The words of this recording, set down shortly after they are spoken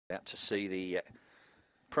About to see the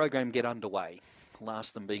program get underway.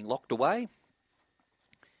 Last them being locked away.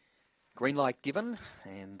 Green light given,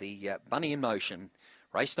 and the bunny in motion.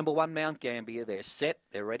 Race number 1, Mt-Gambier. They're set,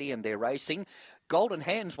 they're ready, and they're racing. Golden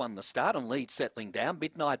Hands won the start and lead settling down.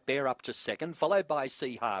 Midnight Bear up to second, followed by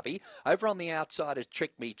C. Harvey. Over on the outside is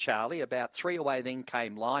Trick Me Charlie. About 3 away then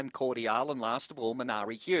came Lime Cordial, and last of all,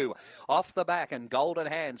 Minari Hugh. Off the back, and Golden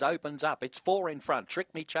Hands opens up. It's 4 in front.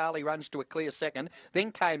 Trick Me Charlie runs to a clear second.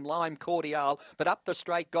 Then came Lime Cordial, but up the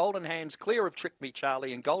straight, Golden Hands clear of Trick Me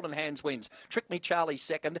Charlie, and Golden Hands wins. Trick Me Charlie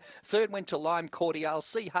second. Third went to Lime Cordial.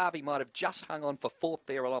 C. Harvey might have just hung on for fourth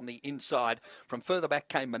there along the inside. From further back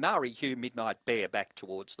came Minari Hugh. Midnight Bear back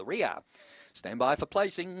towards the rear. Stand by for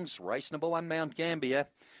placings. Race number 1, Mt-Gambier.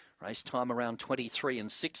 Race time around 23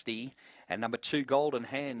 and 60. And number 2, Golden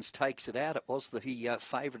Hands, takes it out. It was the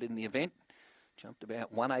favourite in the event. Jumped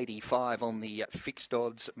about 185 on the fixed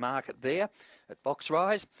odds market there at Box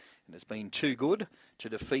Rise. And has been too good to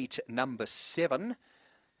defeat number 7.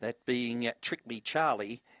 That being Trick Me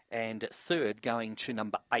Charlie. And third going to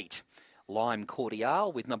number 8. Lime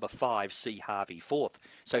Cordial, with number 5, C. Harvey, fourth.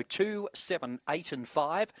 So 2, 7, 8 and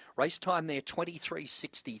 5. Race time there,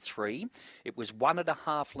 23.63. It was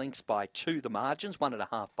 1.5 lengths by 2, the margins,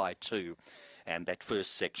 1.5 by 2. And that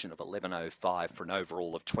first section of 11.05 for an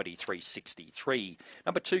overall of 23.63.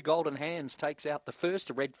 Number 2, Golden Hands, takes out the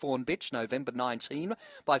first, a Red Fawn Bitch, November 19,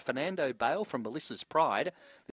 by Fernando Bale from Melissa's Pride.